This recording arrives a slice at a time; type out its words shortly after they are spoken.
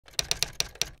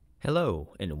Hello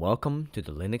and welcome to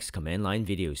the Linux command line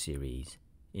video series.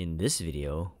 In this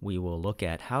video, we will look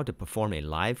at how to perform a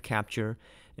live capture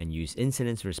and use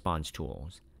incidence response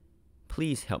tools.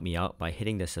 Please help me out by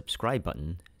hitting the subscribe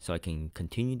button so I can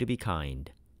continue to be kind.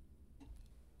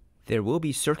 There will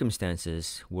be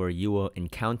circumstances where you will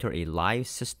encounter a live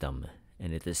system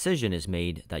and a decision is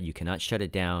made that you cannot shut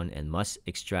it down and must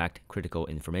extract critical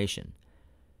information.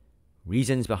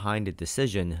 Reasons behind the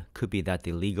decision could be that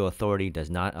the legal authority does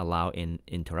not allow an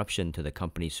interruption to the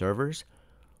company's servers,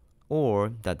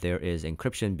 or that there is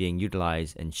encryption being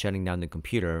utilized and shutting down the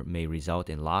computer may result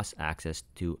in lost access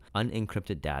to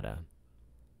unencrypted data.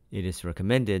 It is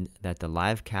recommended that the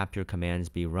live capture commands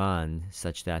be run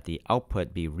such that the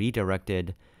output be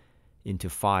redirected into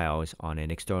files on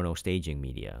an external staging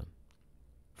media.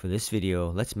 For this video,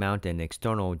 let's mount an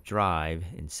external drive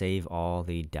and save all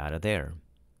the data there.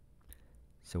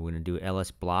 So we're going to do ls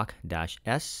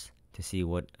block-s to see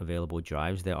what available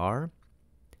drives there are.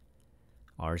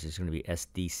 Ours is going to be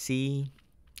SDC.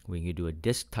 We can do a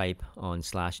disk type on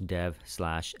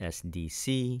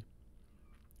 /dev/SDC.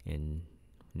 And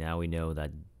now we know that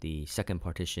the second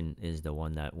partition is the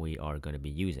one that we are going to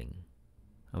be using.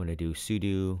 I'm going to do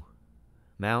sudo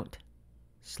mount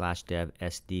 /dev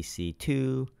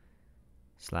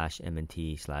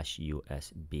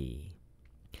SDC2/mnt/USB.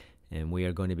 And we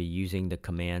are going to be using the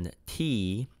command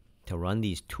T to run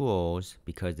these tools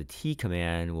because the T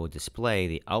command will display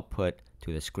the output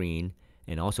to the screen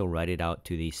and also write it out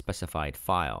to the specified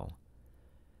file.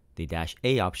 The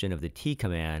 -A option of the T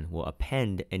command will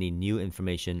append any new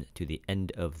information to the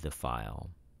end of the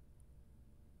file.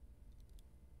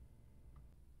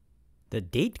 The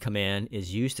date command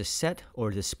is used to set or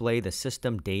display the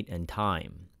system date and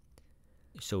time.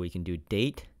 So we can do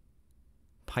date,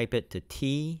 pipe it to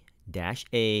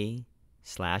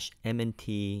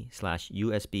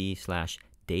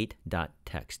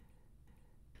T-A/MNT/USB/date.text.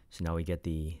 So now we get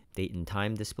the date and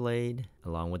time displayed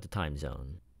along with the time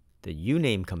zone. The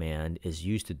uname command is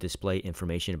used to display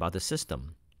information about the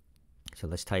system. So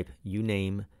let's type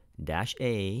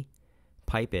uname-a,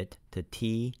 pipe it to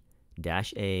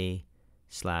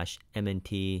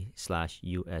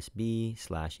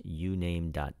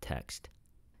T-A/MNT/USB/uname.text.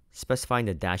 Specifying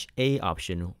the -A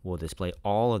option will display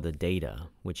all of the data,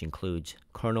 which includes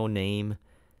kernel name,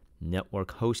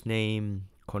 network host name,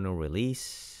 kernel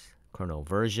release, kernel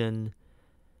version,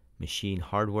 machine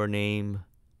hardware name,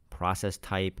 process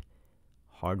type,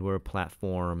 hardware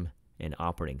platform, and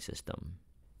operating system.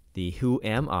 The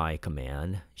whoami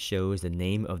command shows the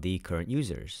name of the current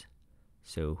users.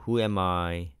 So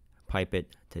whoami, pipe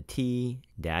it to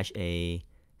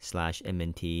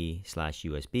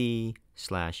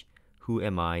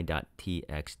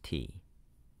T-A/MNT/USB/whoami.txt.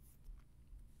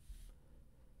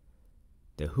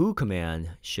 The who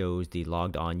command shows the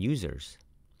logged on users.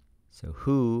 So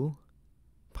who,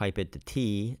 pipe it to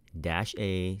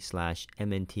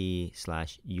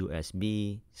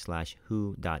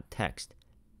T-A/MNT/USB/who.text.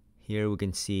 Here we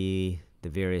can see the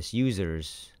various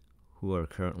users who are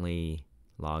currently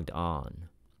logged on.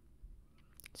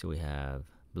 So we have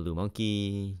Blue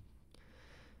Monkey,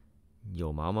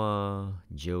 Yo Mama,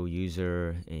 Joe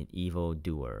User, and Evil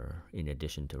Doer in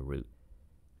addition to root.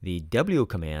 The W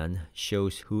command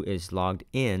shows who is logged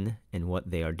in and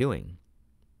what they are doing.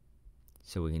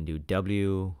 So we can do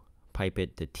W, pipe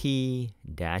it to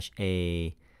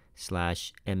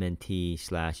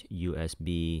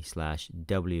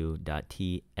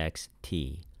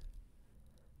T-A/MNT/USB/w.txt.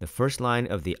 The first line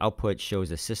of the output shows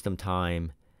the system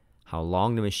time, how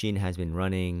long the machine has been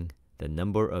running, the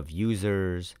number of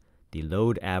users, the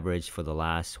load average for the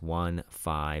last 1,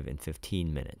 5, and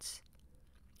 15 minutes.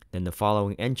 Then the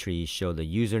following entries show the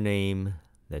username,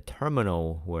 the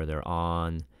terminal where they're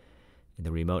on,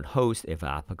 the remote host if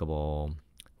applicable,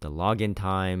 the login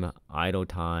time, idle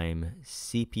time,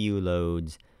 CPU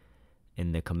loads,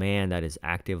 and the command that is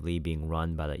actively being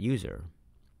run by that user.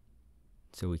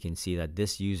 So we can see that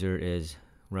this user is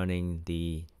running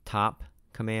the top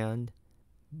command.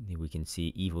 We can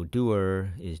see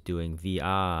evildoer is doing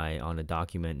VI on a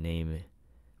document named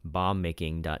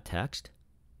bombmaking.txt.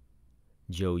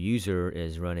 Joe user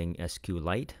is running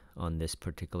SQLite on this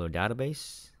particular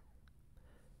database.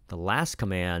 The last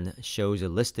command shows a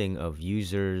listing of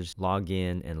users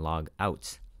login and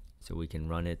logouts. So we can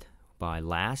run it by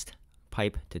last,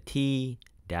 pipe to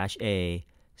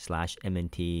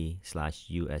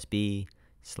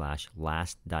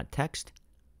T-A/MNT/USB/last.text.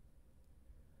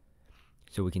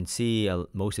 So we can see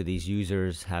most of these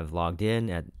users have logged in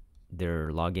at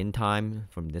their login time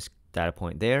from this data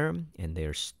point there, and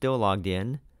they're still logged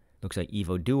in. Looks like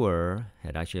evildoer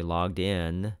had actually logged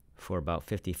in for about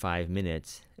 55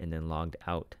 minutes and then logged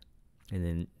out. And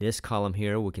in this column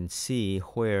here, we can see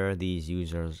where these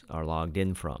users are logged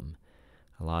in from.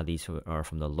 A lot of these are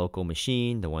from the local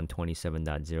machine, the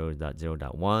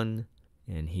 127.0.0.1.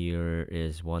 And here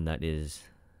is one that is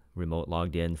remote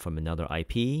logged in from another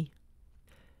IP.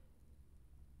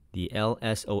 The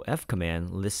lsof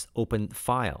command lists open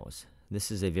files.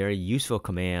 This is a very useful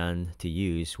command to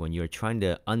use when you're trying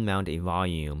to unmount a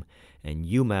volume and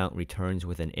umount returns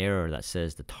with an error that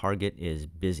says the target is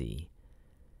busy.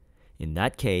 In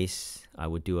that case, I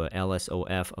would do a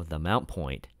lsof of the mount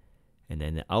point, and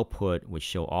then the output would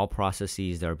show all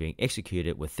processes that are being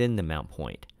executed within the mount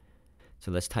point.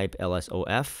 So let's type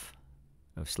lsof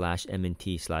of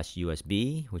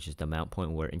 /mnt/usb, which is the mount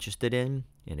point we're interested in.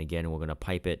 And again, we're going to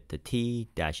pipe it to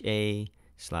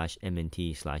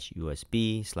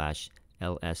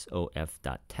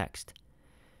t-a/mnt/usb/lsof.txt.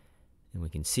 And we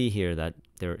can see here that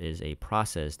there is a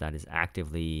process that is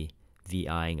actively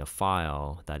VIing a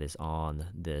file that is on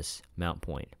this mount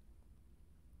point.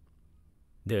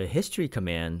 The history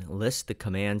command lists the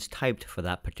commands typed for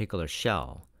that particular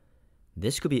shell.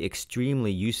 This could be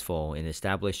extremely useful in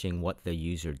establishing what the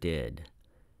user did.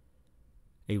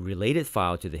 A related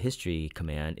file to the history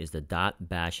command is the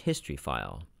 .bash history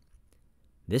file.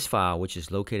 This file, which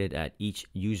is located at each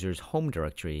user's home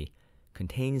directory,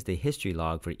 contains the history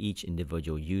log for each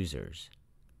individual users.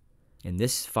 And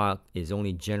this file is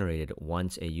only generated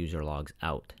once a user logs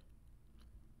out.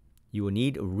 You will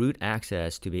need root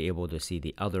access to be able to see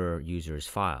the other users'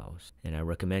 files, and I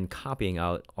recommend copying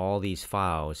out all these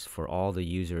files for all the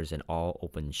users and all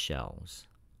open shells.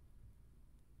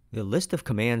 The list of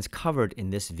commands covered in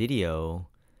this video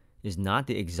is not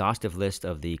the exhaustive list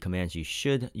of the commands you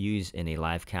should use in a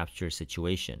live capture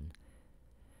situation.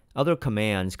 Other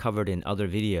commands covered in other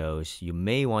videos you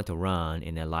may want to run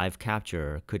in a live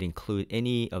capture could include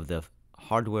any of the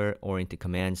hardware-oriented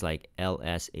commands like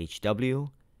lshw,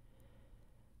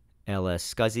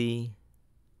 lsscsi,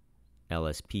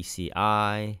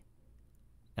 lspci,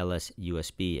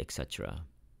 lsusb, etc.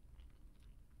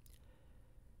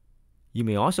 You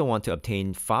may also want to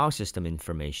obtain file system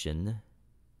information,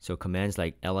 so commands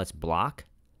like lsblock,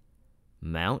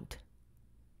 mount,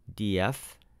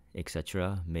 df,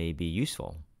 etc. may be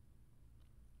useful.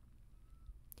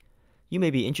 You may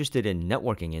be interested in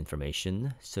networking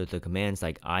information, so the commands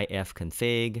like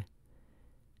ifconfig,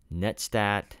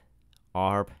 netstat,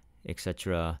 arp,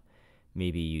 etc.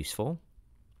 may be useful.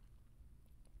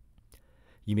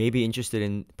 You may be interested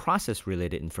in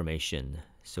process-related information,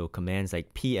 so commands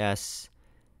like ps,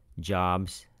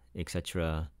 jobs,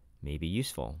 etc. may be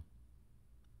useful.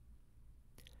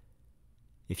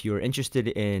 If you are interested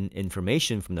in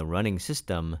information from the running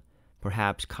system,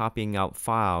 perhaps copying out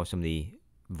files from the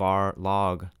var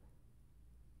log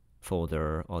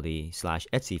folder or the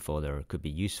 /etc folder could be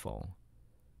useful.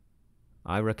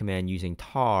 I recommend using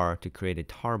tar to create a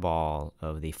tarball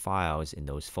of the files in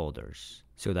those folders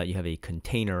so that you have a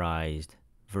containerized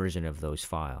version of those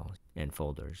files and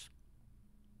folders.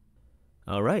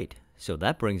 Alright, so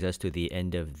that brings us to the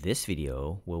end of this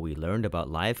video where we learned about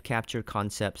live capture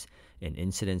concepts and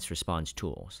incidence response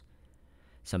tools.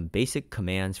 Some basic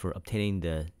commands for obtaining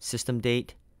the system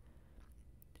date,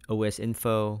 OS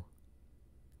info,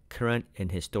 current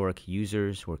and historic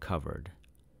users were covered.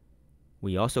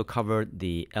 We also covered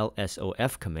the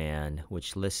lsof command,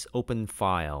 which lists open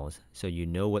files so you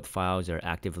know what files are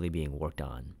actively being worked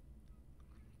on.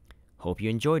 Hope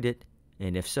you enjoyed it,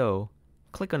 and if so,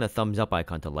 click on the thumbs up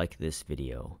icon to like this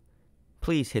video.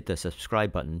 Please hit the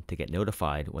subscribe button to get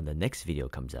notified when the next video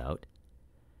comes out.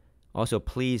 Also,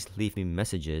 please leave me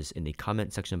messages in the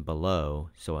comment section below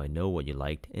so I know what you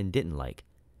liked and didn't like,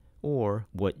 or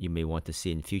what you may want to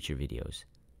see in future videos.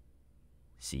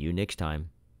 See you next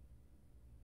time.